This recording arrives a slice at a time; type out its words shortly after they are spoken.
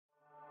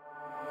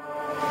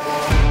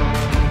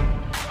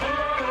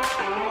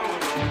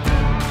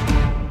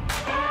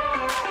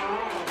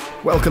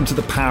Welcome to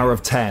The Power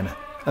of 10,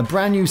 a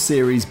brand new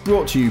series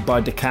brought to you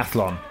by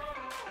Decathlon.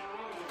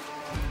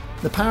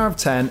 The Power of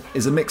 10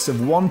 is a mix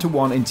of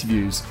one-to-one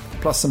interviews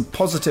plus some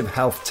positive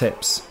health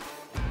tips.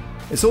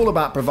 It's all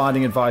about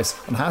providing advice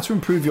on how to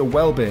improve your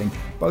well-being,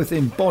 both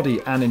in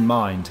body and in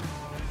mind.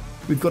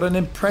 We've got an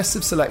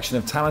impressive selection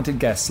of talented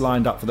guests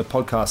lined up for the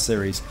podcast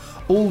series,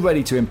 all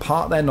ready to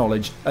impart their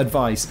knowledge,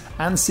 advice,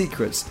 and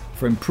secrets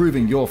for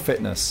improving your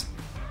fitness.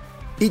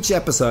 Each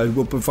episode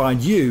will provide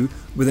you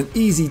with an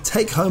easy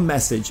take-home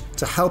message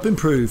to help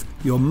improve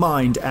your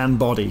mind and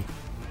body.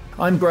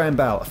 I'm Graham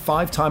Bell, a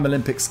 5-time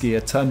Olympic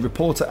skier turned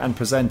reporter and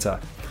presenter.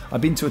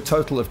 I've been to a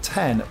total of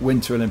 10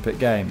 Winter Olympic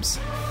Games.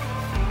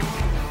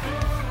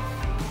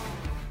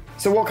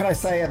 So what can I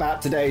say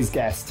about today's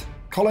guest?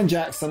 Colin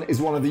Jackson is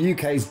one of the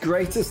UK's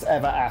greatest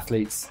ever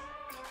athletes.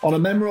 On a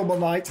memorable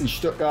night in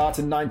Stuttgart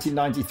in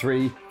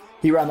 1993,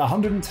 he ran the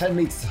 110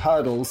 metres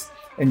hurdles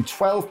in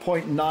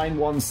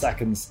 12.91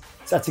 seconds,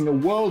 setting a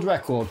world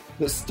record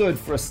that stood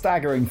for a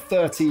staggering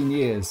 13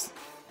 years.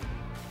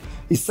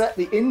 He set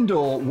the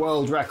indoor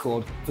world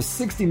record for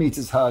 60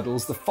 metres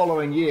hurdles the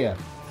following year,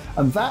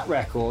 and that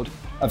record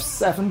of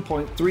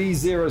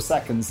 7.30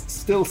 seconds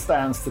still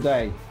stands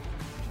today.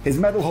 His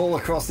medal haul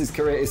across his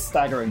career is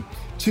staggering: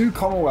 2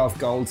 Commonwealth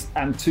golds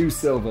and 2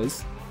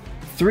 silvers,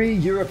 3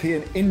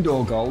 European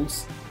indoor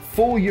golds,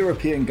 4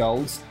 European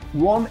golds,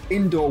 1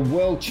 indoor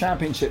World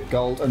Championship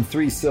gold and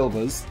 3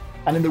 silvers,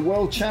 and in the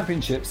World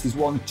Championships he's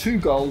won 2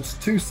 golds,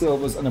 2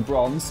 silvers and a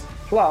bronze,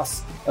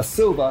 plus a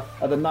silver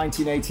at the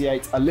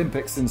 1988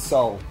 Olympics in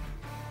Seoul.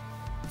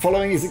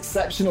 Following his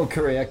exceptional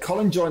career,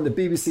 Colin joined the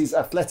BBC's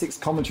athletics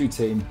commentary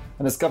team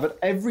and has covered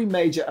every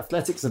major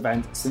athletics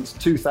event since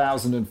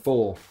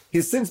 2004. He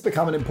has since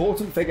become an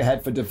important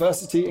figurehead for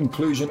diversity,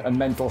 inclusion and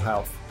mental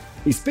health.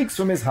 He speaks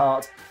from his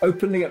heart,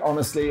 openly and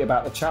honestly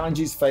about the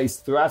challenges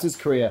faced throughout his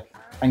career: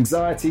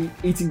 anxiety,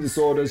 eating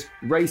disorders,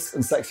 race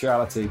and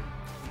sexuality.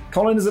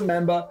 Colin is a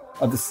member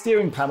of the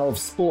steering panel of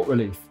Sport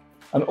Relief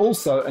and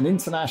also an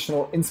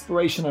international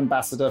inspiration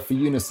ambassador for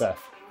UNICEF,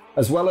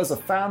 as well as a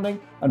founding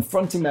and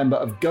fronting member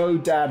of Go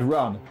Dad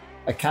Run,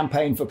 a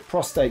campaign for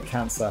prostate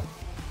cancer.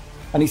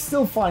 And he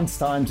still finds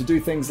time to do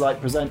things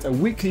like present a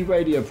weekly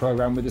radio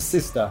programme with his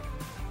sister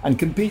and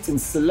compete in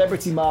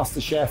Celebrity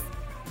MasterChef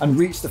and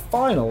reach the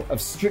final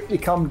of Strictly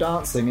Come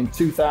Dancing in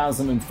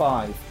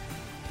 2005.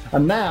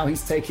 And now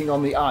he's taking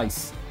on the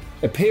ice,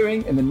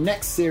 appearing in the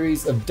next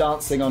series of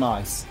Dancing on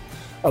Ice,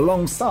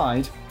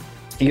 alongside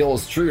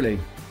yours truly.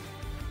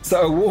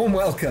 So a warm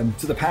welcome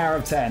to The Power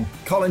of 10,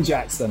 Colin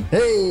Jackson.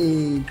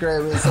 Hey,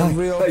 Graham, it's a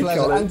real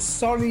pleasure. Colin. I'm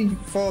sorry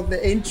for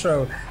the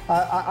intro.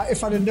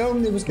 If I'd have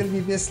known it was going to be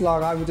this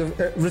long, I would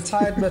have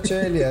retired much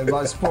earlier in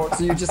my sport,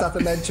 so you just have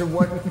to mention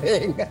one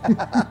thing.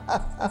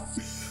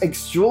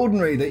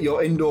 Extraordinary that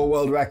your indoor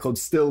world record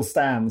still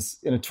stands,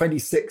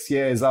 26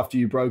 years after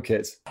you broke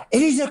it.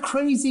 It is a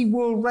crazy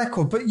world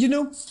record, but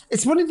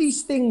it's one of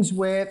these things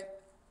where,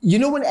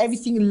 when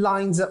everything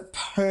lines up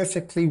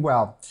perfectly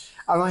well.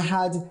 And I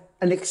had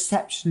an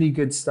exceptionally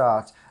good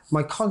start.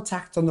 My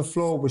contact on the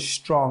floor was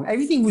strong.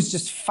 Everything was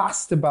just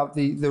fast about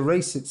the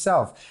race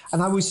itself.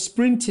 And I was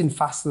sprinting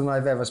faster than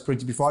I've ever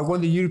sprinted before. I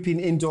won the European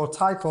indoor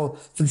title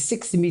for the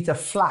 60 metre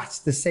flat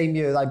the same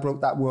year that I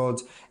broke that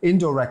world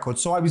indoor record.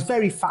 So I was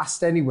very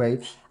fast anyway.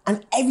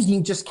 And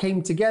everything just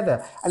came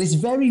together. And it's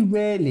very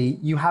rarely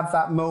you have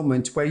that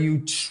moment where you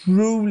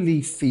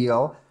truly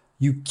feel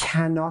you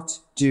cannot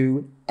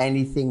do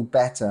anything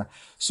better.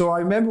 So I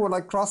remember when I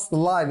crossed the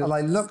line and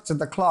I looked at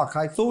the clock,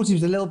 I thought it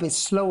was a little bit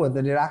slower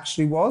than it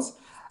actually was.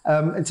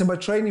 Until my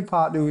training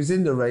partner who was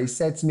in the race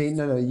said to me,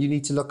 no, you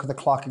need to look at the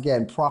clock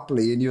again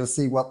properly and you'll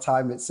see what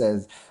time it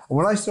says. And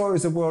when I saw it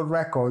was a world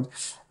record,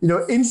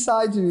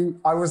 inside you,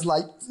 I was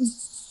like,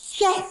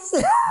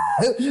 yes!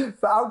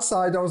 But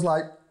outside I was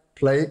like,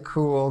 play it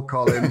cool,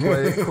 Colin,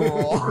 play it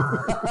cool.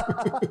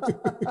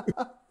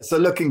 So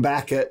looking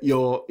back at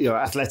your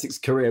athletics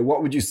career,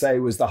 what would you say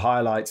was the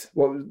highlight?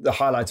 What was the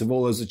highlight of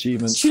all those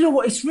achievements? Do you know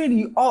what? It's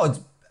really odd.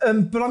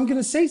 But I'm going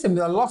to say something.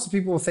 Lots of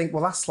people will think,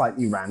 well, that's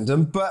slightly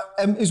random. But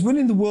it was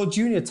winning the World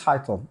Junior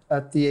title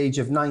at the age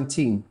of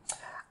 19.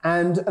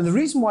 And the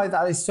reason why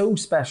that is so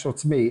special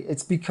to me,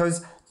 it's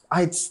because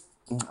I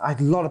had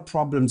a lot of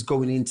problems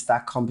going into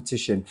that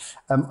competition.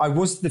 I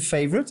was the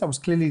favourite. I was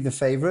clearly the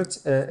favourite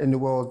in the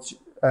world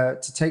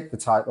to take the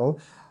title.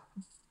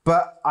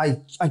 But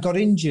I got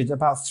injured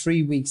about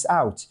 3 weeks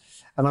out.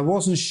 And I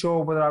wasn't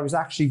sure whether I was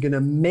actually going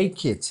to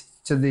make it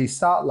to the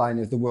start line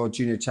of the World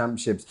Junior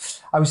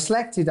Championships. I was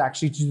selected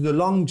actually to do the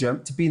long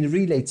jump, to be in the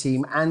relay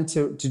team and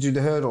to do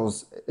the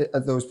hurdles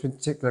at those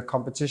particular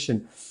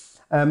competition.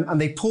 And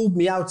they pulled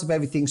me out of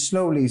everything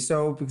slowly.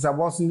 So because I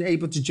wasn't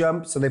able to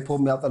jump, so they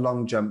pulled me out the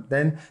long jump.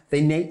 Then they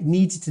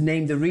needed to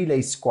name the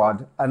relay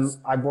squad and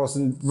I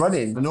wasn't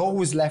running. And all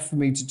was left for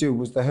me to do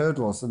was the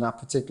hurdles on that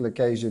particular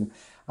occasion.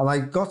 And I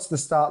got to the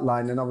start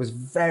line and I was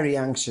very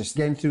anxious.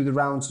 Getting through the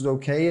rounds was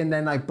okay. And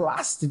then I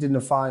blasted in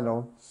the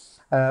final,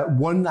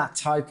 won that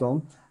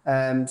title,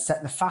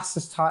 set the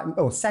fastest time,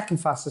 second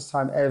fastest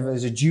time ever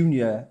as a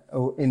junior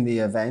in the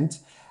event.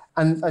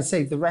 And I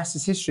say the rest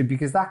is history,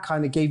 because that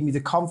kind of gave me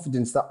the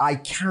confidence that I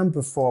can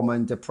perform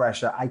under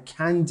pressure. I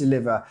can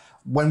deliver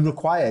when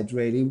required,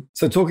 really.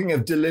 So talking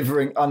of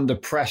delivering under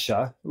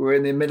pressure, we're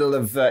in the middle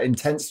of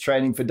intense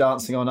training for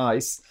Dancing on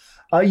Ice.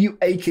 Are you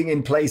aching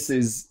in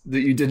places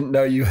that you didn't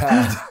know you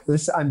had?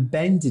 Listen, I'm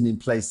bending in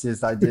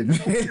places I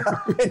didn't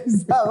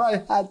realize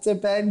that I had to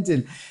bend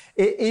in.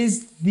 It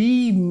is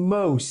the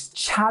most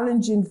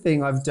challenging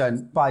thing I've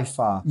done by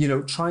far.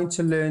 Trying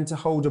to learn to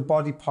hold a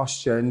body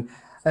posture. And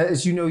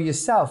as you know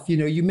yourself,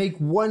 you make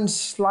one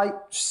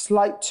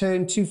slight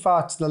turn too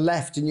far to the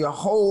left and your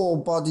whole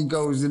body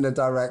goes in a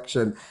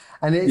direction.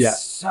 And it's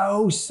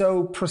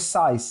so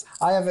precise.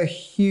 I have a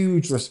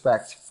huge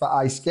respect for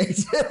ice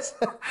skaters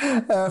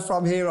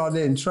from here on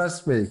in,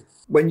 trust me.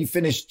 When you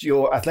finished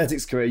your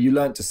athletics career, you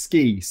learned to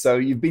ski. So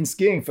you've been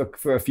skiing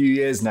for a few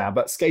years now,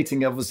 but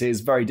skating obviously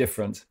is very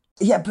different.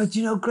 Yeah, but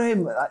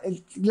Graham,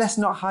 let's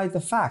not hide the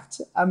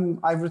fact.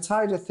 I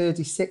retired at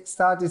 36,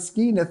 started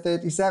skiing at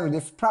 37.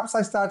 If perhaps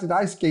I started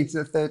ice skating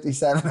at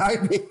 37,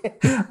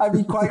 I'd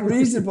be quite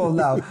reasonable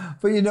now.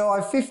 But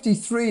I'm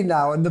 53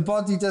 now, and the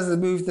body doesn't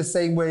move the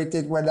same way it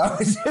did when I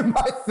was in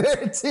my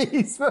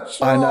 30s, for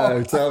sure. I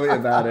know. Tell me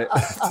about it.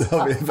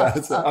 Tell me about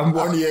it. I'm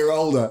 1 year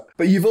older.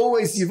 But you've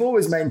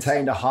always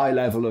maintained a high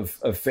level of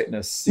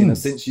fitness.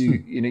 Since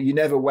you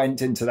never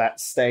went into that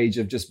stage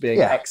of just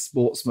being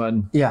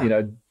ex-sportsman.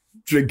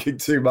 Drinking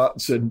too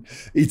much and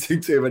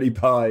eating too many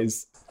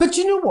pies. But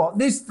you know what?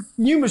 There's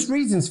numerous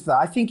reasons for that.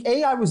 I think,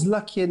 I was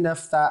lucky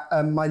enough that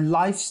my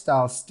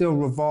lifestyle still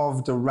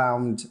revolved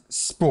around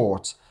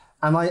sport.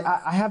 And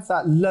I have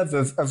that love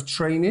of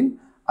training.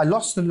 I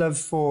lost the love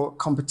for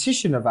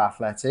competition of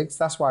athletics.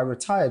 That's why I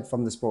retired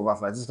from the sport of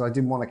athletics, because I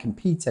didn't want to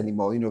compete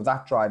anymore.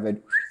 That drive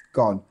had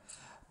gone.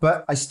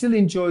 But I still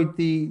enjoyed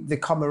the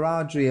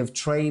camaraderie of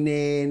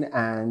training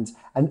and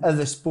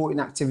other sporting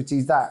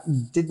activities that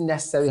didn't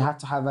necessarily have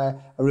to have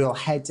a real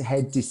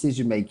head-to-head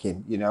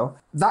decision-making,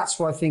 That's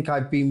why I think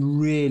I've been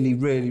really,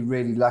 really,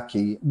 really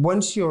lucky.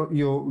 Once you're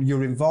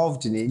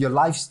involved in it, your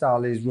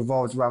lifestyle is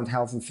revolved around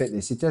health and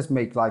fitness. It does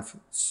make life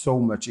so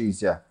much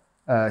easier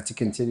to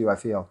continue, I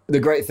feel. The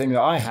great thing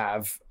that I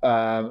have,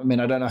 I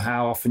don't know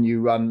how often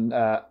you run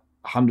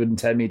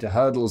 110 meter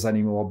hurdles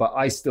anymore, but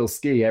I still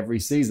ski every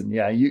season.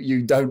 Yeah,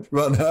 you don't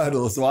run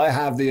hurdles, so I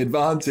have the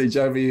advantage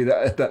over you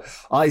that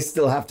I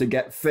still have to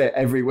get fit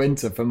every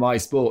winter for my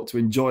sport to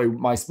enjoy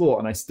my sport,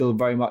 and I still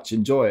very much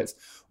enjoy it.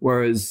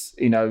 Whereas,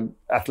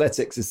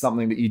 athletics is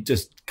something that you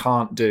just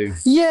can't do.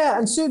 Yeah,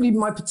 and certainly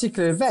my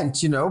particular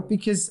event,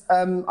 because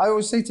I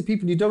always say to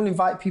people, you don't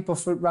invite people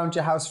around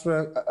your house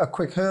for a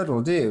quick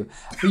hurdle, do you?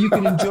 But you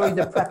can enjoy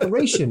the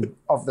preparation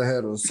of the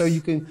hurdles. So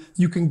you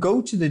can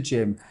go to the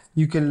gym,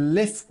 you can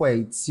lift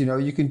weights,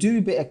 you can do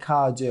a bit of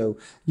cardio,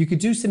 you could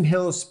do some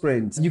hill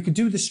sprints, you could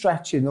do the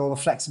stretching, all the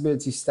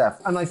flexibility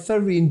stuff. And I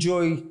thoroughly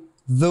enjoy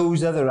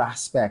those other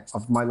aspects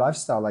of my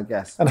lifestyle, I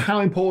guess. And how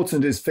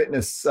important is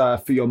fitness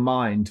for your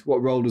mind?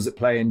 What role does it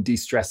play in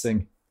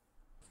de-stressing?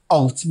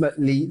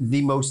 Ultimately,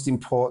 the most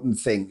important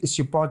thing. It's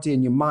your body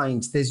and your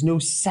mind. There's no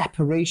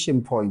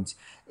separation point.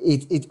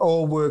 It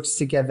all works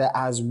together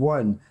as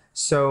one.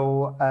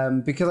 So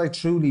because I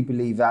truly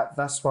believe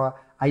that's why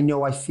I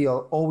know I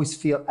always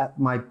feel at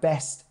my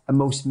best and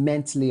most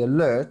mentally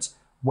alert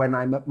when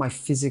I'm at my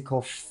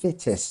physical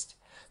fittest.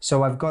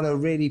 So I've got to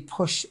really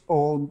push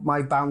all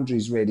my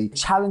boundaries, really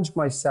challenge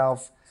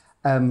myself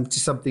to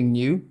something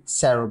new,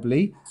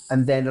 cerebrally.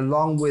 And then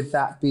along with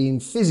that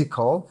being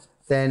physical,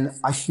 then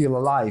I feel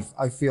alive.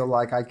 I feel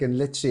like I can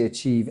literally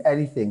achieve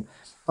anything.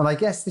 And I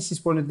guess this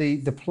is one of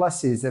the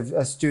pluses of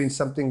us doing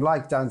something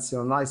like Dancing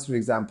on Ice, for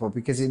example,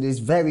 because it is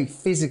very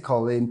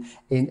physical in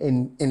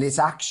its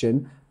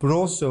action, but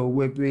also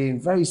we're being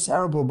very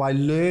cerebral by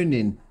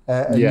learning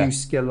a new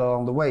skill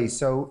along the way.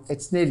 So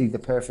it's nearly the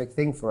perfect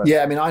thing for us.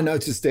 Yeah, I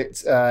noticed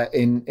it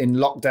in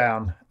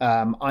lockdown.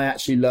 I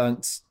actually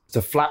learnt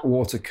to flat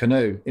water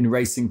canoe in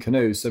racing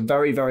canoes. So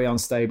very, very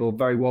unstable,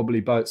 very wobbly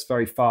boats,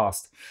 very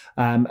fast.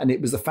 And it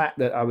was the fact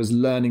that I was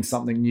learning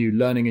something new,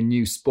 learning a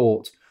new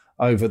sport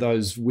over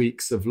those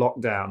weeks of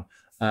lockdown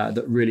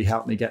that really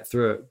helped me get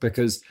through it.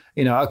 Because,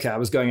 I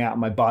was going out on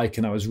my bike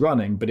and I was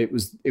running, but it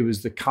was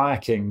the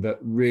kayaking that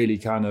really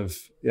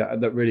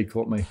that really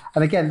caught me.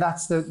 And again,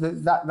 that's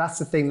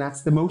the thing.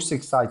 That's the most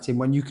exciting,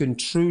 when you can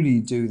truly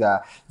do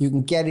that. You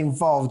can get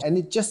involved, and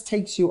it just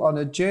takes you on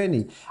a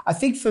journey. I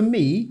think for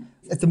me,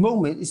 at the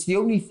moment, it's the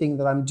only thing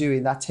that I'm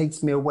doing that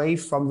takes me away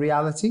from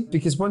reality.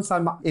 Because once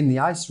I'm in the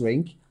ice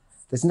rink,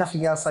 there's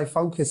nothing else I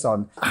focus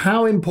on.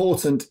 How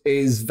important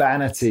is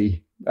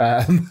vanity?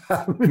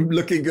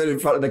 Looking good in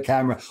front of the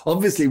camera.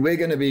 Obviously, we're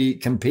going to be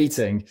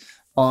competing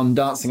on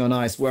Dancing on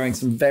Ice, wearing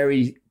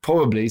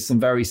probably some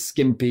very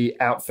skimpy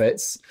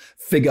outfits,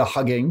 figure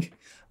hugging.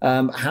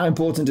 How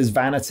important is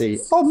vanity?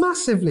 Oh,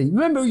 massively.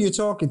 Remember who you're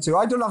talking to.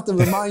 I don't have to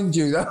remind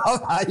you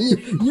that.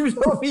 You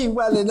know me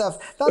well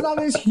enough. That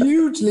is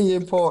hugely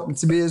important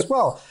to me as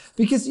well.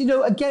 Because,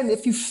 again,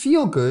 if you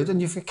feel good and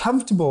you feel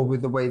comfortable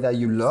with the way that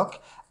you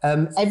look,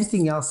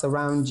 everything else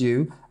around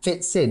you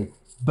fits in.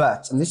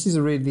 But, and this is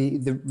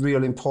the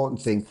real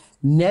important thing,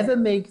 never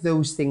make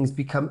those things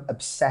become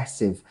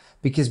obsessive,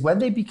 because when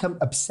they become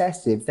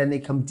obsessive, then they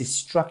become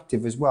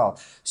destructive as well.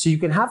 So you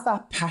can have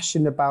that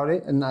passion about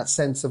it and that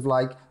sense of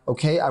like,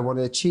 okay, I want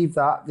to achieve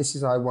that. This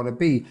is how I want to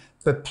be.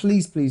 But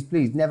please, please,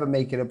 please never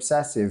make it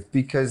obsessive,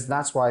 because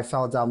that's why I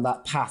fell down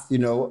that path,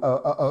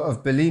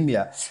 of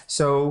bulimia.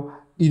 So,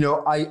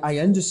 I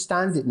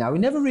understand it now. It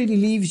never really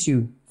leaves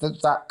you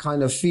that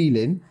kind of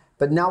feeling.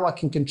 But now I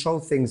can control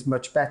things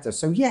much better.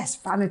 So yes,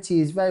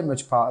 vanity is very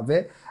much part of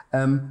it.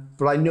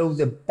 But I know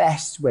the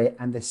best way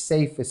and the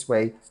safest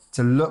way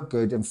to look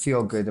good and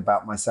feel good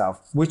about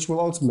myself, which will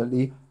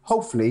ultimately,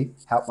 hopefully,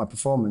 help my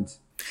performance.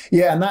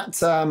 Yeah, and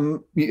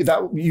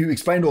that you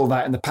explained all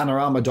that in the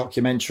Panorama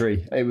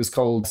documentary. It was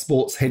called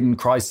Sport's Hidden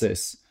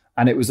Crisis,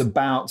 and it was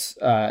about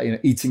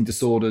eating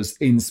disorders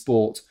in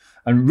sport,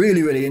 and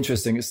really, really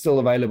interesting. It's still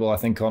available, I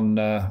think, on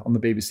the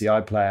BBC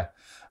iPlayer,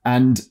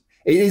 and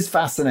it is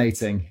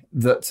fascinating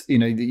that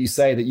that you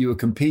say that you were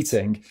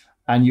competing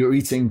and you're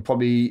eating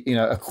probably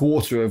a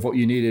quarter of what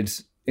you needed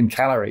in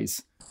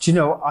calories. Do you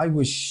know, I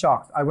was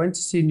shocked. I went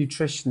to see a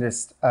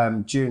nutritionist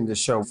during the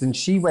show, and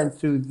she went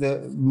through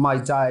my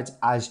diet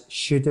as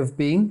should have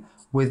been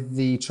with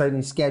the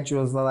training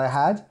schedules that I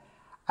had.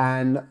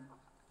 And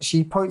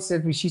she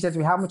said to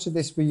me, how much of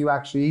this were you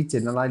actually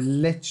eating? And I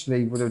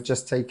literally would have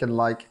just taken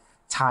like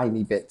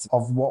tiny bits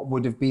of what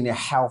would have been a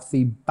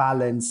healthy,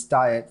 balanced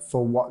diet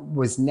for what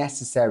was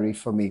necessary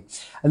for me.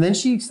 And then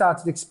she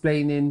started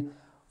explaining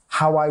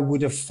how I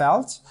would have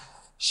felt.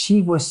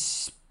 She was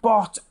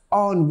spot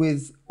on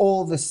with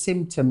all the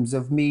symptoms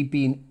of me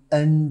being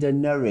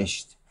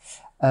undernourished.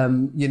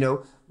 One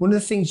of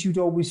the things you'd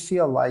always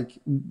feel like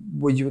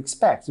what you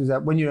expect is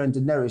that when you're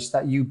undernourished,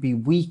 that you'd be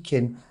weak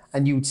and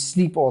you'd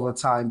sleep all the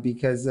time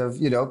because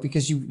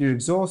you're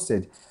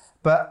exhausted.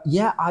 But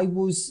yeah, I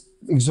was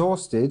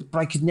exhausted, but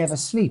I could never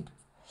sleep.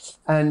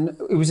 And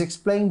it was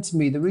explained to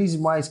me, the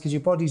reason why is because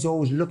your body's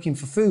always looking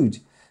for food.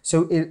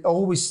 So it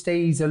always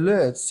stays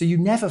alert. So you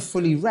never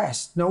fully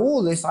rest. Now,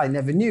 all this I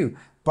never knew,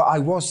 but I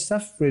was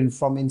suffering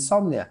from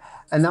insomnia.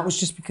 And that was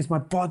just because my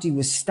body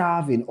was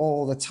starving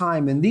all the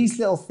time. And these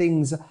little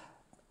things,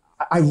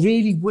 I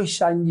really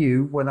wish I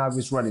knew when I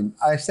was running.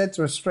 I said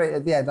to her straight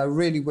at the end, I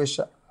really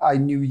wish I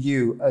knew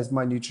you as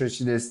my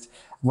nutritionist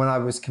when I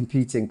was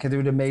competing, because it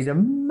would have made a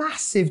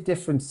massive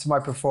difference to my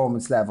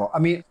performance level. I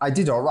mean, I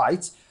did all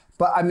right,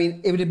 but I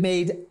mean, it would have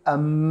made a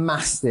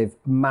massive,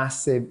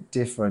 massive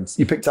difference.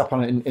 You picked up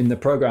on it in the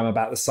program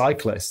about the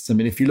cyclists. I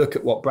mean, if you look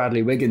at what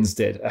Bradley Wiggins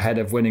did ahead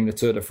of winning the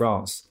Tour de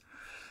France,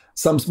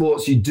 some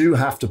sports you do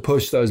have to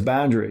push those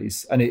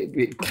boundaries, and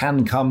it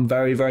can come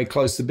very, very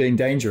close to being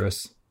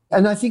dangerous.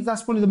 And I think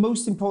that's one of the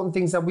most important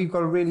things that we've got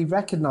to really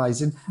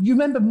recognize. And you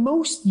remember,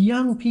 most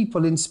young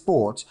people in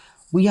sport,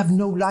 we have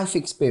no life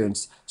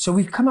experience. So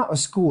we've come out of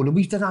school and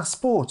we've done our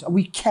sport and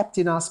we kept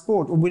in our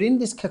sport. And we're in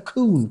this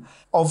cocoon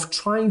of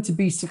trying to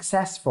be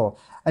successful.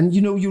 And,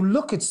 you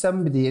look at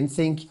somebody and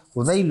think,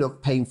 well, they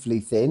look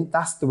painfully thin.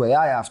 That's the way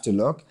I have to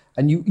look.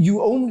 And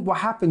you only, what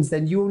happens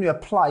then, you only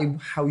apply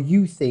how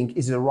you think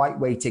is the right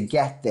way to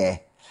get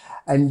there.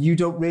 And you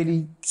don't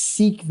really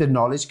seek the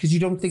knowledge because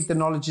you don't think the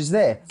knowledge is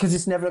there, because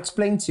it's never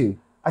explained to you.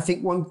 I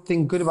think one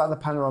thing good about the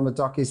Panorama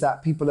doc is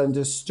that people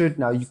understood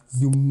now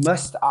you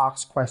must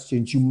ask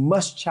questions, you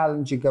must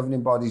challenge your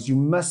governing bodies, you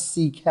must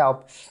seek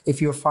help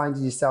if you're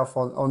finding yourself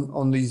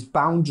on these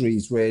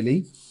boundaries,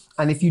 really.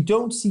 And if you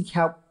don't seek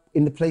help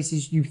in the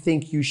places you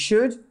think you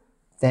should,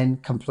 then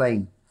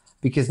complain.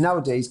 Because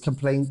nowadays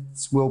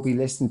complaints will be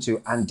listened to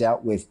and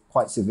dealt with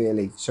quite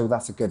severely. So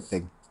that's a good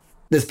thing.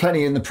 There's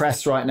plenty in the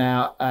press right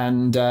now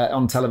and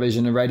on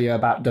television and radio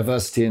about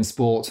diversity in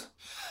sport.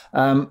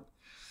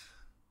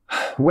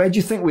 Where do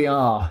you think we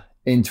are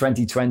in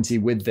 2020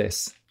 with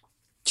this?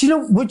 Do you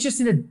know, we're just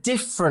in a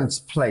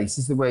different place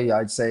is the way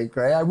I'd say it,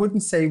 Gray. I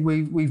wouldn't say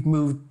we've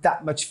moved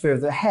that much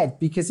further ahead,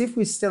 because if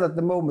we're still at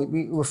the moment,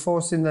 we're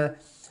forcing the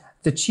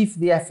chief of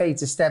the FA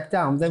to step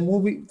down,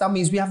 then that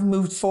means we haven't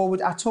moved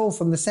forward at all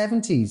from the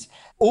 70s.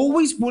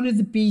 Always one of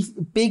the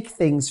big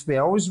things for me,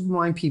 I always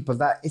remind people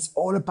that it's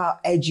all about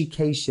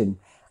education.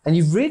 And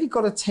you've really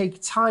got to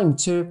take time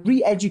to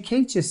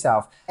re-educate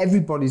yourself.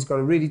 Everybody's got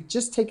to really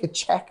just take a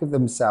check of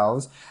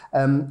themselves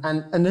and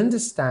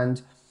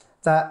understand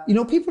that,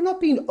 people are not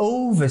being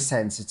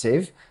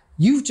oversensitive.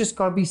 You've just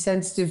got to be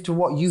sensitive to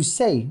what you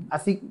say. I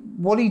think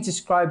what he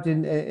described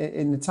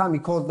in the time, he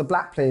called the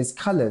black players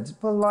coloured.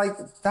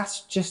 But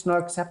that's just not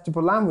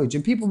acceptable language.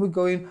 And people were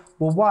going,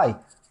 well, why?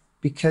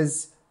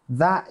 Because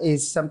that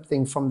is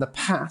something from the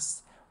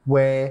past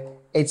where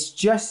it's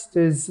just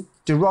as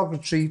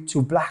derogatory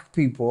to black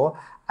people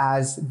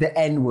as the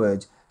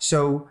N-word.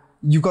 So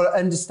you've got to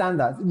understand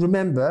that.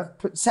 Remember,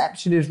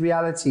 perception is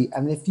reality.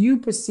 And if you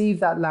perceive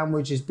that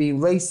language as being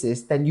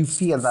racist, then you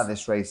feel that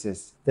it's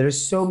racist. There are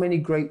so many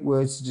great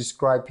words to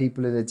describe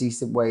people in a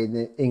decent way in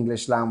the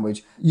English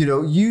language.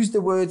 Use the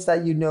words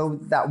that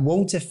that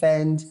won't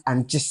offend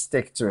and just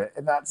stick to it.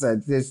 And that's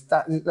it.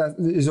 That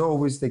is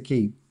always the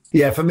key.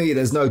 Yeah, for me,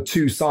 there's no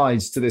two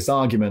sides to this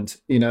argument.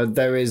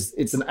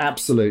 It's an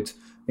absolute.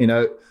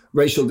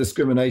 Racial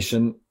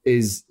discrimination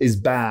is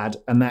bad,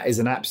 and that is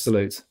an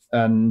absolute.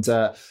 And,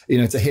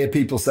 to hear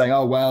people saying,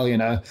 oh, well,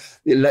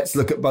 let's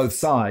look at both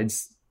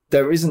sides.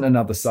 There isn't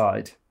another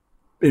side,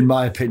 in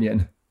my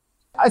opinion.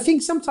 I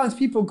think sometimes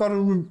people got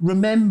to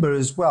remember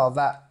as well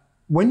that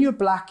when you're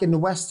black in the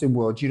Western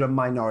world, you're a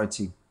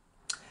minority.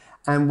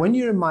 And when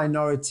you're a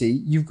minority,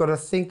 you've got to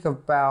think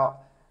about,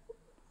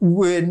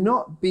 we're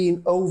not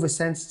being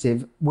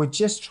oversensitive. We're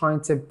just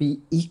trying to be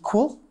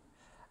equal.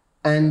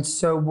 And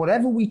so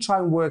whatever we try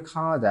and work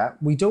hard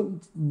at, we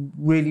don't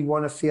really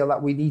want to feel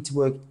that we need to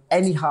work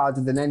any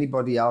harder than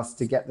anybody else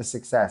to get the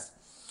success.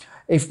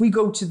 If we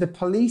go to the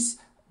police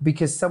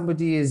because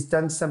somebody has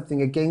done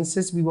something against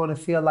us, we want to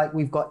feel like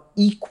we've got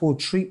equal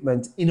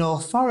treatment in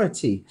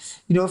authority.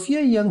 If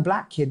you're a young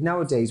black kid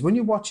nowadays, when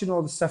you're watching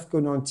all the stuff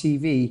going on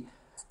TV,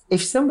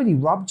 if somebody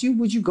robbed you,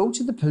 would you go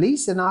to the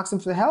police and ask them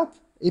for help?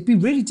 It'd be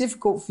really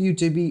difficult for you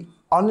to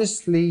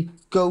honestly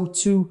go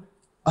to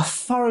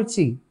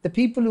authority. The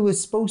people who are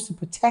supposed to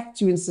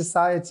protect you in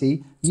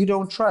society, you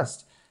don't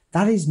trust.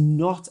 That is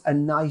not a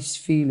nice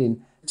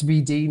feeling to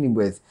be dealing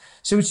with.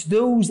 So it's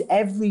those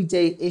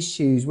everyday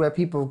issues where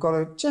people have got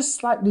to just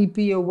slightly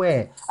be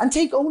aware and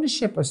take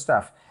ownership of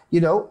stuff.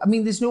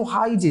 There's no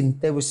hiding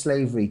there was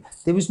slavery.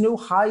 There was no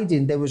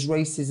hiding there was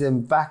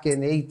racism back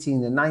in the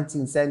 18th and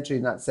 19th century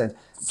in that sense.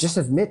 Just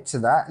admit to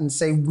that and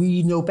say,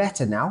 we know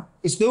better now.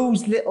 It's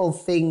those little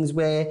things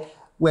where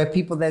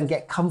people then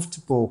get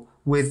comfortable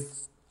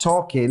with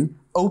talking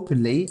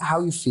openly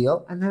how you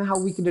feel and then how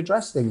we can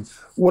address things.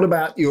 What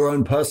about your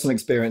own personal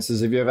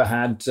experiences? Have you ever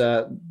had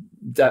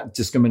that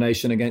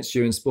discrimination against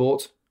you in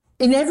sport?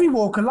 In every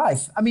walk of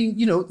life.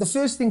 The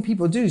first thing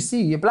people do is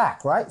see you're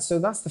black, right? So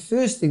that's the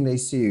first thing they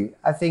see you.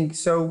 I think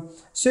so.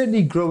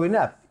 Certainly growing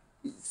up,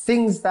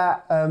 things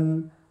that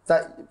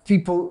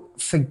people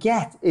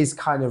forget is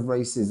kind of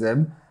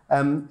racism.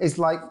 It's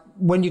like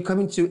when you come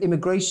into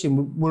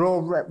immigration, we're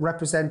all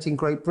representing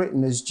Great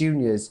Britain as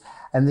juniors.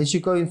 And as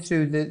you're going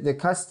through the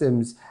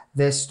customs,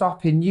 they're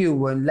stopping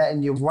you and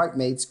letting your white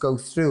mates go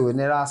through and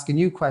they're asking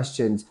you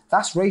questions.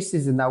 That's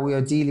racism that we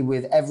are dealing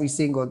with every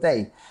single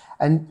day.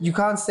 And you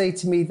can't say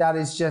to me that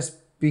is just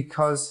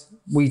because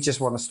we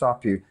just want to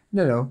stop you.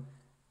 No.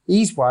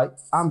 He's white,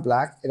 I'm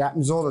black. It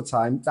happens all the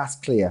time. That's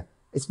clear.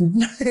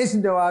 There's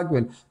no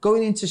argument.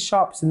 Going into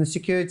shops and the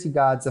security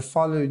guards are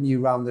following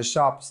you around the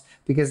shops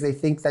because they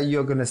think that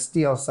you're going to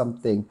steal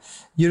something.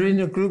 You're in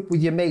a group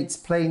with your mates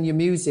playing your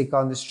music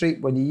on the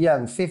street when you're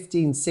young,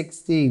 15,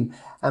 16,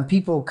 and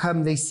people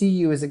come, they see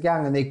you as a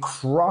gang and they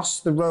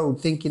cross the road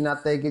thinking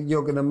that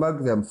you're going to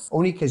mug them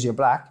only because you're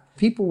black.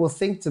 People will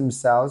think to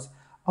themselves,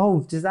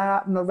 oh, does that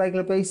happen on a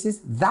regular basis?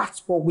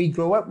 That's what we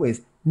grow up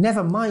with.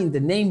 Never mind the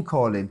name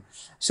calling.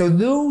 So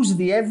those are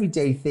the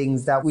everyday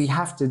things that we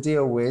have to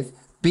deal with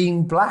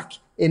being black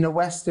in a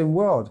Western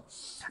world.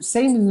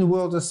 Same in the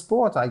world of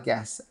sport, I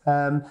guess.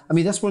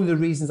 That's one of the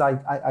reasons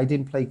I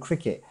didn't play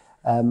cricket.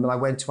 And I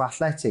went to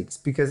athletics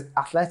because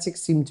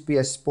athletics seemed to be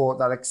a sport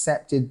that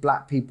accepted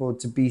black people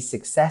to be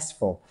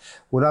successful.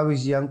 When I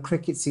was young,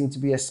 cricket seemed to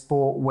be a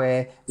sport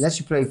where, unless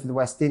you played for the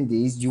West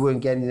Indies, you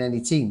weren't getting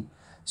any team.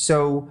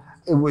 So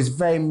it was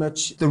very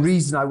much the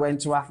reason I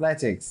went to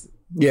athletics.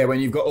 Yeah, when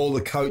you've got all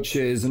the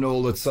coaches and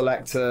all the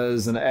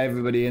selectors and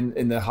everybody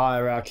in the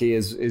hierarchy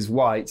is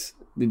white,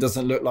 it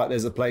doesn't look like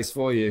there's a place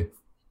for you.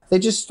 They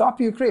just stop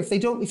your career.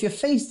 If your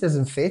face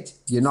doesn't fit,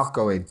 you're not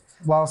going.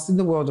 Whilst in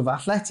the world of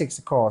athletics,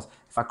 of course,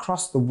 if I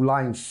cross the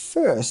line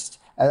first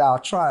at our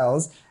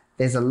trials,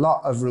 there's a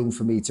lot of room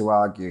for me to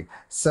argue.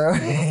 So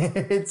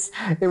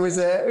it was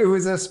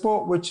a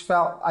sport which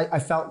I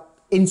felt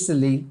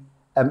instantly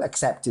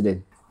accepted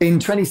in. In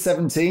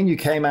 2017, you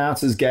came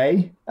out as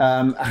gay.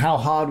 How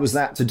hard was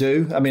that to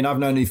do? I've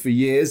known you for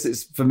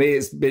years. For me,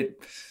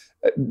 it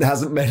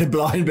hasn't made a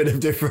blind bit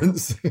of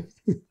difference.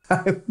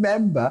 I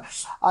remember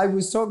I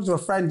was talking to a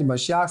friend of mine.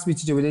 She asked me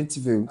to do an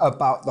interview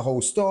about the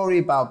whole story,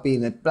 about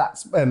being a black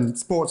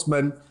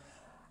sportsman.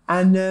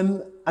 And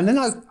then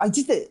I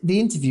did the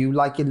interview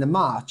like in the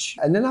March.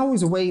 And then I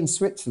was away in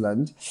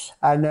Switzerland.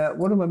 And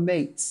one of my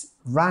mates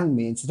rang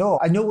me and said, oh,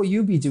 I know what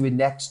you'll be doing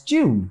next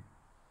June.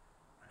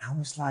 And I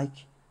was like,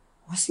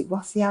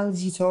 what the hell is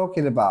he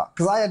talking about?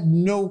 Because I had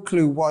no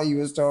clue what he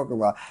was talking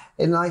about.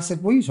 And I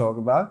said, what are you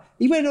talking about?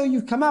 He went, oh,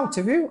 you've come out,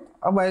 have you?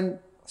 I went,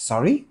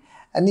 sorry?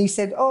 And he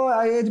said, oh,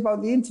 I heard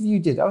about the interview you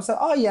did. I was like,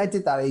 oh, yeah, I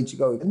did that age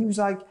ago. And he was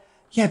like,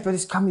 yeah, but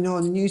it's coming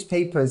on the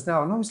newspapers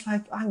now. And I was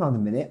like, hang on a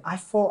minute. I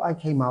thought I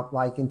came out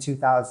like in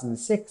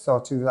 2006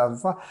 or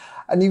 2005.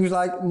 And he was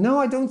like, no,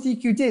 I don't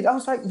think you did. I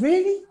was like,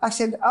 really? I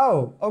said,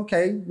 oh,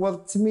 okay. Well,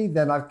 to me,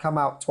 then I've come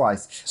out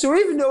twice. So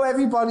even though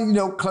everybody,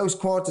 close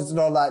quarters and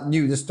all that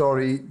knew the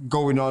story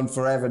going on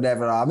forever and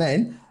ever,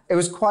 amen, it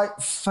was quite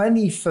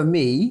funny for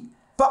me.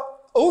 But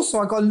also,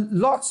 I got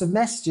lots of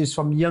messages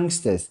from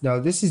youngsters. Now,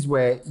 this is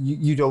where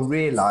you don't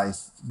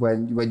realize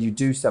when you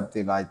do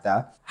something like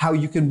that, how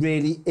you can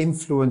really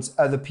influence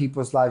other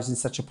people's lives in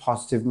such a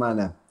positive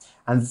manner.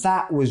 And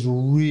that was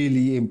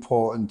really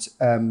important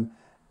in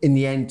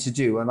the end to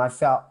do. And I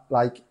felt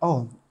like,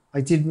 oh, I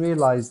didn't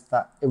realize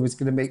that it was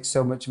going to make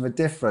so much of a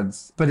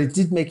difference. But it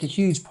did make a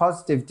huge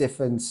positive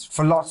difference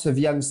for lots of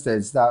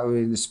youngsters that were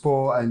in the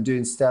sport and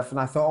doing stuff. And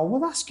I thought, oh,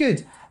 well, that's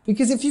good.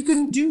 Because if you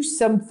can do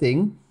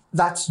something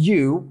that's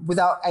you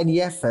without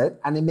any effort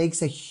and it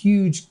makes a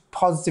huge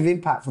positive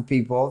impact for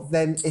people,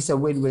 then it's a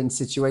win-win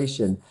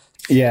situation.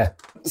 Yeah.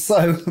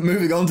 So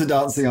moving on to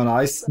dancing on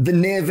ice, the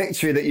near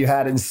victory that you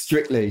had in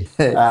Strictly.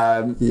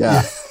 How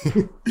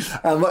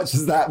much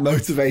has that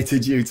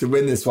motivated you to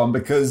win this one?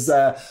 Because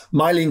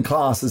Mylene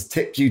Klaas has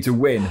tipped you to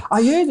win.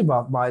 I heard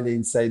about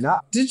Mylene saying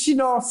that. Did she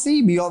not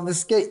see me on the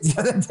skates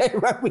the other day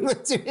when we were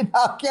doing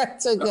our get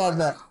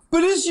together?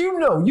 But as you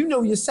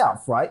know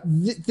yourself, right?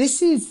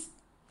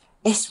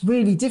 It's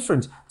really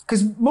different.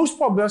 Because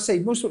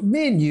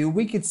me and you,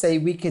 we could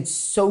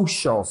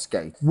social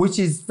skate, which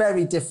is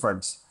very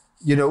different,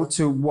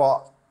 to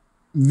what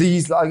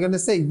these lot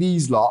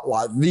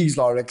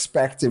are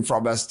expecting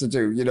from us to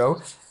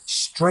do,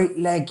 Straight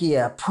leg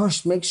here,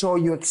 push, make sure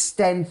you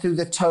extend through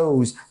the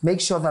toes, make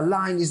sure the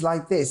line is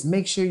like this,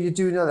 make sure you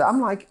do another. I'm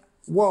like,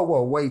 whoa,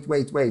 wait.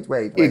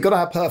 You've got to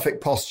have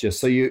perfect posture.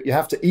 So you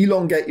have to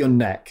elongate your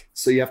neck.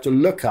 So you have to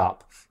look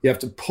up, you have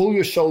to pull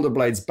your shoulder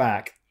blades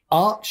back,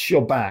 arch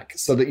your back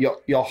so that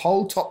your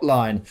whole top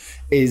line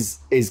is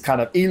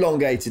kind of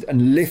elongated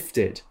and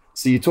lifted.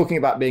 So you're talking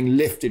about being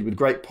lifted with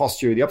great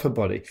posture of the upper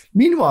body.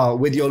 Meanwhile,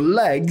 with your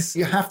legs,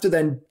 you have to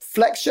then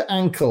flex your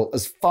ankle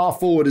as far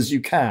forward as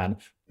you can,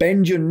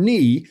 bend your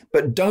knee,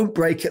 but don't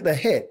break at the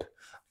hip.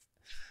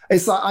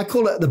 It's like, I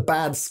call it the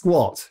bad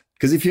squat.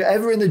 Because if you're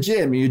ever in the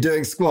gym and you're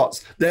doing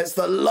squats, that's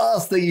the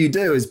last thing you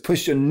do is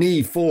push your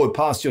knee forward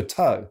past your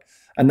toe.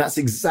 And that's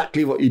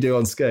exactly what you do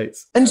on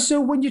skates. And so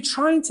when you're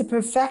trying to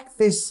perfect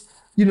this,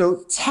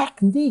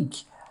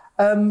 technique,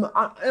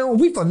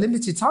 we've got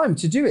limited time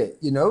to do it,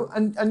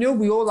 and I know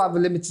we all have a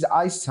limited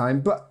ice time,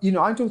 but,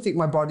 I don't think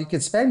my body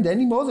could spend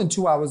any more than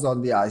 2 hours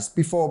on the ice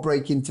before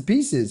breaking to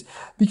pieces,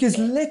 because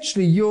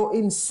literally you're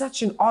in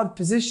such an odd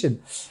position.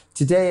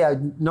 Today, I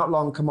not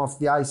long come off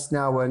the ice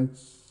now, and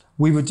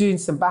we were doing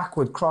some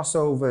backward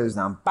crossovers,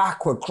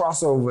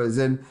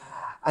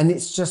 and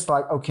it's just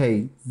like,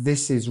 okay,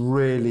 this is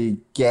really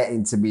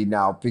getting to me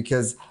now,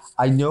 because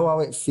I know how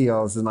it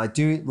feels and I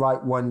do it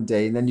right one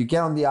day, and then you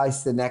get on the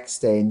ice the next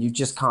day and you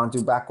just can't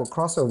do backward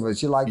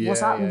crossovers. You're like, what's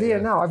happened here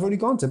now? I've already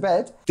gone to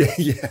bed.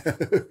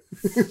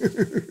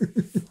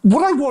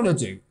 What I want to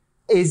do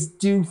is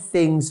do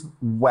things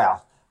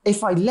well.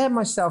 If I let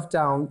myself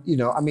down,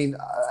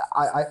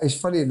 it's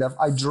funny enough,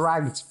 I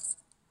dragged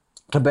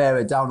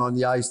Cabrera down on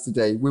the ice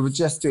today. We were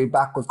just doing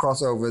backward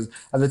crossovers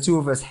and the two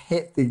of us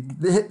hit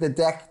the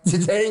deck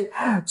today.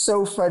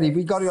 So funny.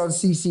 We got it on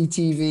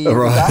CCTV.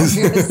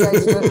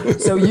 Right.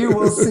 So you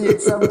will see it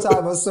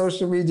sometime on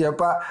social media.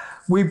 But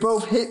we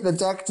both hit the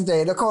deck today.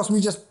 And of course, we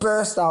just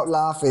burst out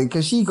laughing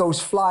because she goes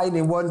flying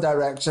in one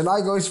direction. I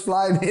goes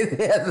flying in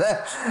the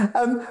other.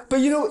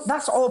 But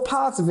that's all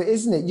part of it,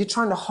 isn't it? You're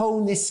trying to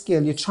hone this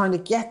skill. You're trying to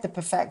get the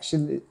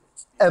perfection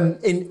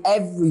in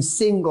every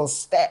single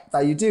step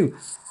that you do.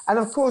 And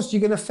of course,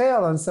 you're going to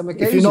fail on some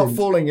occasions. If you're not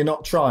falling, you're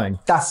not trying.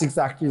 That's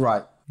exactly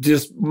right.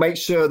 Just make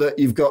sure that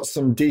you've got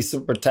some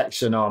decent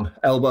protection on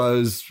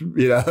elbows,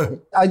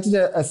 I did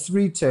a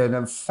 3-turn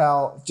and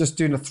fell just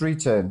doing a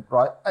 3-turn,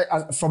 right?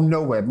 From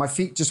nowhere. My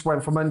feet just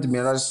went from under me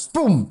and I just,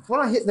 boom. When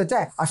I hit the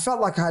deck, I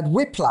felt like I had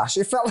whiplash.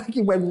 It felt like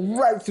it went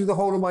right through the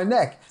whole of my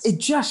neck. It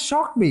just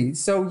shocked me.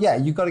 So yeah,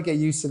 you've got to get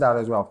used to that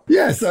as well.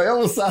 Yeah, so it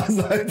all sounds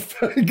like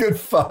very good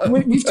fun.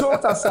 We've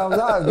talked ourselves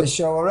out of this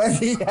show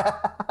already.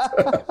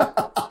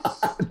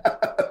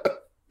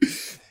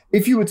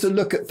 If you were to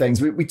look at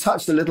things, we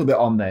touched a little bit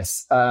on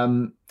this.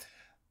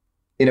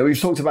 We've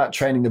talked about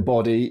training the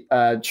body,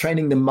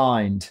 training the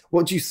mind.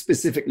 What do you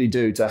specifically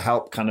do to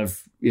help kind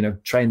of,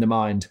 train the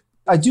mind?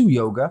 I do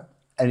yoga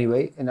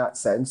anyway, in that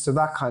sense. So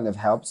that kind of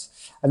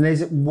helps. And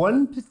there's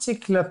one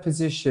particular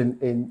position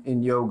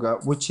in yoga,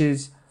 which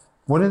is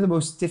one of the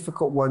most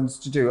difficult ones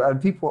to do.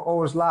 And people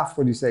always laugh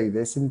when you say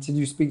this until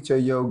you speak to a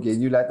yogi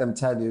and you let them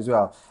tell you as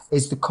well.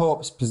 It's the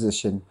corpse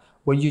position,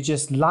 when you're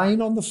just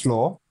lying on the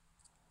floor.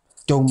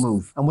 Don't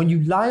move. And when you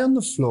lie on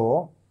the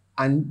floor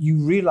and you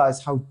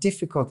realize how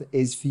difficult it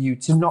is for you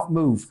to not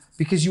move,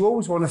 because you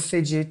always want to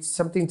fidget,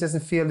 something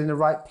doesn't feel in the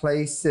right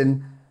place.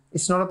 And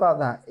it's not about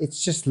that.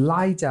 It's just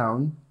lie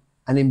down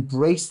and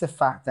embrace the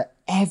fact that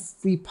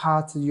every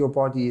part of your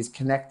body is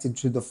connected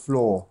to the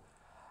floor.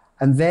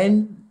 And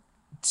then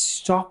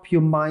stop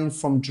your mind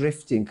from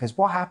drifting. Because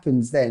what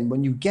happens then,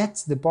 when you get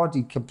to the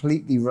body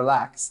completely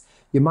relaxed,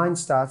 your mind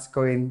starts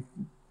going,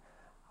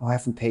 oh, I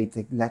haven't paid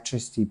the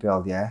electricity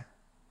bill yet.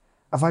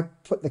 Have I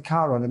put the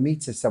car on a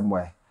meter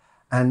somewhere?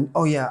 And,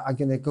 oh yeah, I'm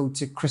going to go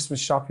to Christmas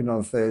shopping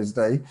on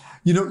Thursday.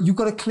 You've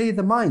got to clear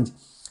the mind.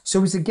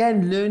 So it's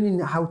again, learning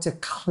how to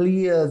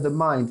clear the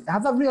mind,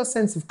 have that real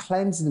sense of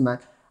cleansing the mind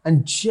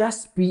and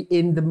just be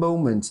in the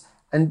moment.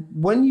 And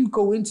when you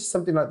go into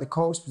something like the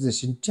corpse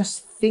position,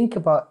 just think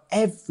about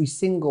every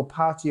single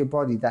part of your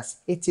body that's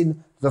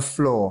hitting the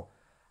floor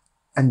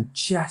and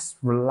just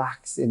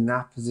relax in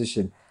that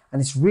position.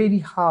 And it's really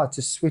hard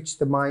to switch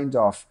the mind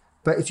off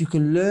But if you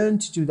can learn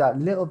to do that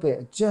little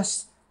bit,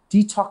 just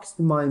detox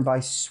the mind by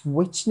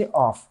switching it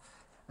off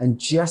and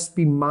just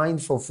be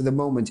mindful for the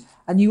moment.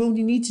 And you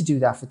only need to do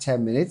that for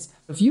 10 minutes.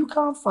 If you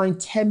can't find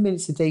 10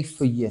 minutes a day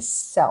for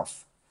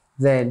yourself,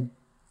 then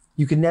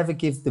you can never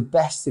give the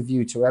best of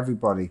you to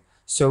everybody.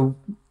 So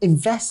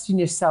invest in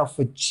yourself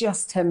for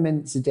just 10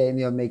 minutes a day and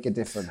it'll make a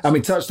difference. And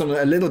we touched on it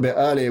a little bit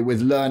earlier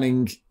with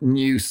learning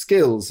new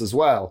skills as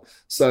well.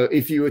 So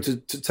if you were to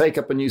take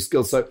up a new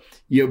skill, so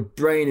your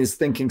brain is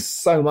thinking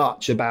so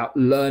much about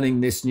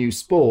learning this new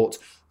sport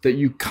that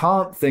you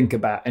can't think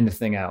about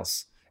anything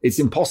else. It's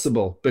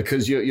impossible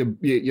because you're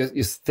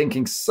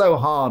thinking so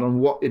hard on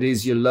what it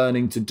is you're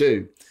learning to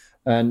do.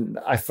 And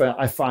I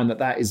find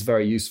that is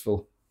very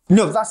useful.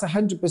 No, that's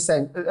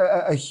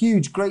 100% a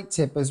huge, great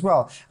tip as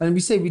well. And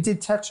we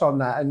did touch on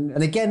that.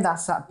 And again,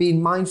 that's that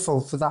being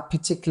mindful for that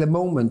particular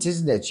moment,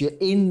 isn't it? You're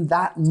in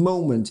that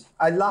moment.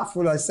 I laugh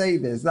when I say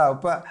this now,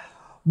 but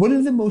one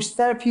of the most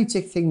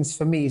therapeutic things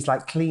for me is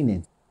like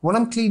cleaning. When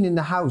I'm cleaning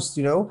the house,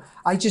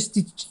 I just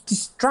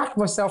distract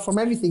myself from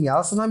everything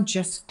else and I'm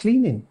just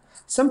cleaning.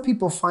 Some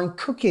people find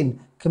cooking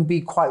can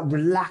be quite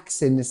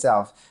relaxing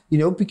itself,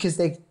 because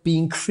they're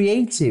being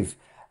creative.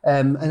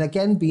 And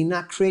again, being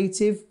that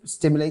creative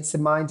stimulates the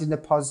mind in a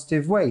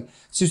positive way.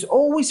 So it's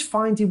always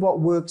finding what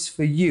works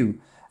for you.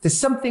 There's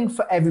something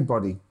for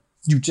everybody.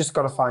 You just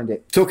got to find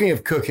it. Talking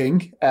of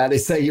cooking, they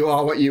say you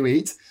are what you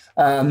eat.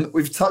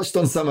 We've touched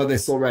on some of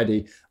this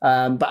already,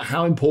 but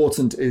how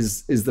important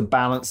is the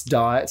balanced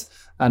diet?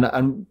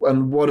 And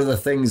what are the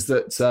things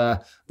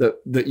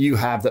that you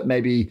have that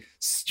maybe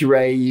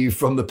stray you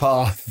from the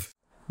path?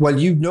 Well,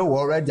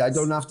 already. I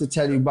don't have to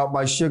tell you about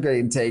my sugar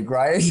intake,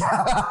 right?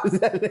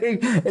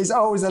 It's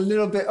always a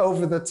little bit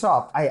over the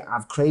top. I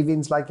have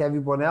cravings like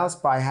everyone else,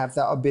 but I have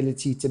that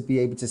ability to be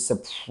able to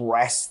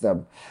suppress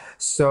them.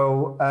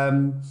 So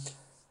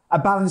a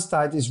balanced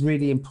diet is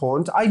really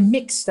important. I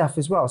mix stuff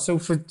as well. So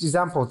for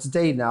example,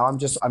 today now, I'm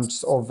just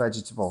all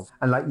vegetable.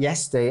 And like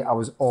yesterday, I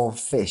was all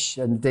fish.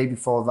 And the day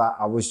before that,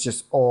 I was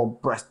just all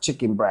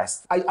chicken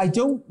breast. I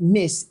don't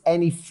miss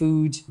any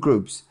food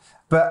groups,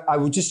 but I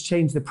would just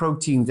change the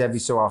proteins every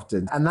so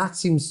often. And that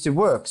seems to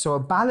work. So a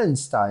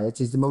balanced diet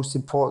is the most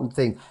important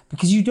thing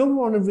because you don't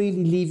want to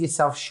really leave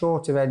yourself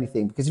short of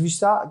anything. Because if you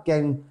start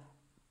again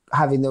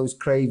having those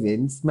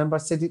cravings, remember I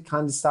said it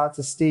kind of starts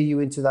to steer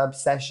you into that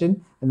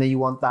obsession and then you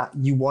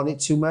want it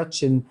too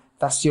much and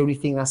that's the only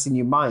thing that's in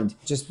your mind.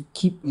 Just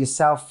keep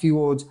yourself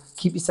fueled,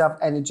 keep yourself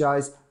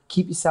energized,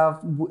 keep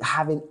yourself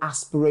having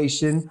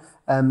aspiration,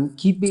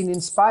 keep being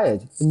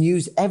inspired and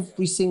use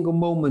every single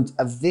moment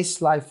of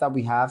this life that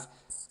we have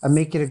and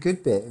make it a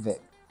good bit of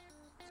it.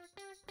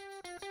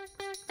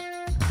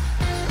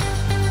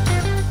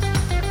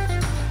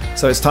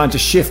 So it's time to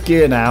shift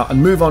gear now and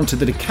move on to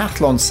the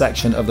decathlon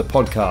section of the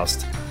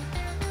podcast.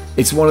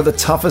 It's one of the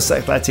toughest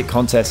athletic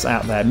contests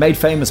out there, made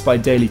famous by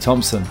Daley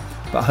Thompson,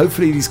 but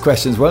hopefully these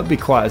questions won't be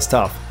quite as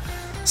tough.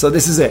 So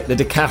this is it, the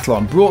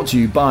decathlon, brought to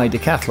you by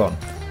Decathlon.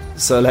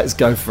 So let's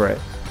go for it.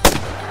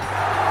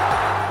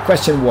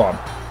 Question 1.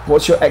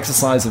 What's your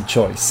exercise of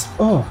choice?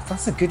 Oh,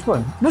 that's a good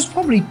one. Most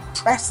probably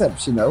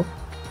press-ups,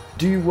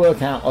 Do you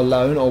work out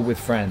alone or with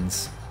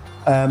friends?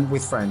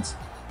 With friends.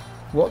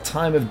 What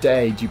time of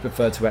day do you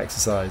prefer to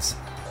exercise?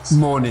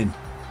 Morning.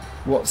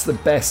 What's the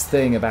best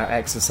thing about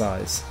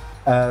exercise?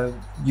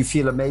 You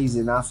feel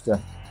amazing after.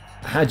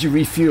 How do you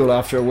refuel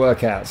after a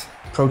workout?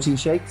 Protein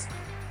shakes.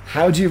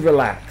 How do you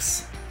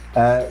relax?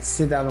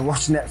 Sit down and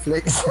watch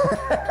Netflix.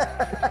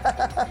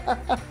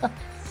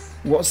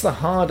 What's the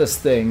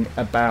hardest thing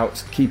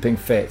about keeping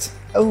fit?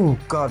 Oh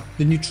God,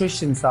 the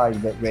nutrition side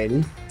of it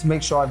really. To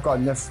make sure I've got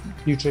enough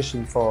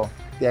nutrition for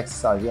the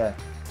exercise, yeah.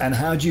 And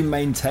how do you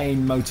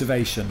maintain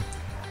motivation?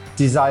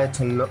 Desire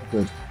to look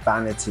good,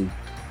 vanity.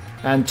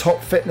 And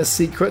top fitness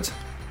secret?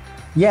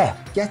 Yeah,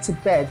 get to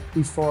bed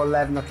before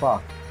 11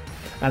 o'clock.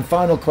 And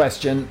final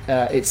question,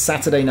 it's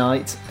Saturday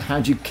night. How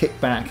do you kick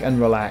back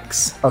and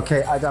relax?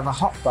 Okay, I'd have a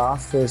hot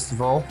bath first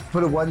of all,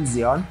 put a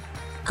onesie on,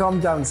 come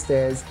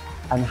downstairs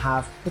and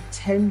have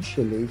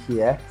potentially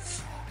here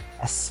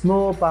a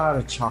small bar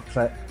of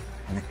chocolate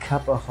and a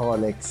cup of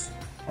Horlicks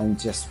and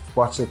just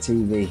watch a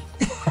TV.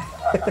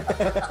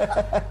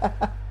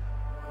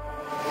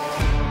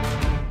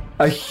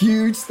 A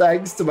huge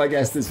thanks to my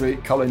guest this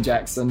week, Colin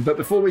Jackson. But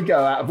before we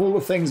go, out of all the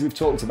things we've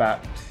talked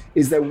about,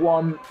 is there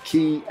one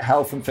key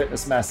health and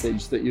fitness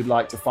message that you'd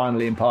like to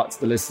finally impart to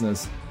the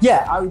listeners?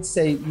 Yeah, I would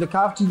say look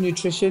after your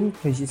nutrition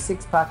because your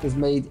six-pack is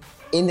made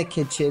in the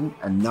kitchen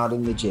and not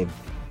in the gym.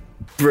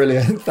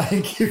 Brilliant.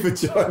 Thank you for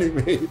joining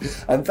me.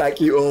 And thank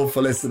you all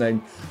for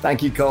listening.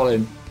 Thank you,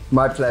 Colin.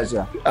 My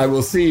pleasure. I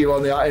will see you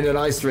in an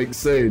ice rink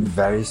soon.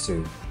 Very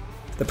soon.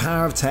 The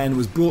Power of 10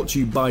 was brought to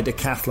you by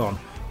Decathlon.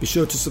 Be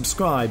sure to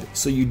subscribe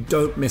so you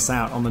don't miss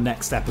out on the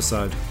next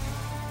episode.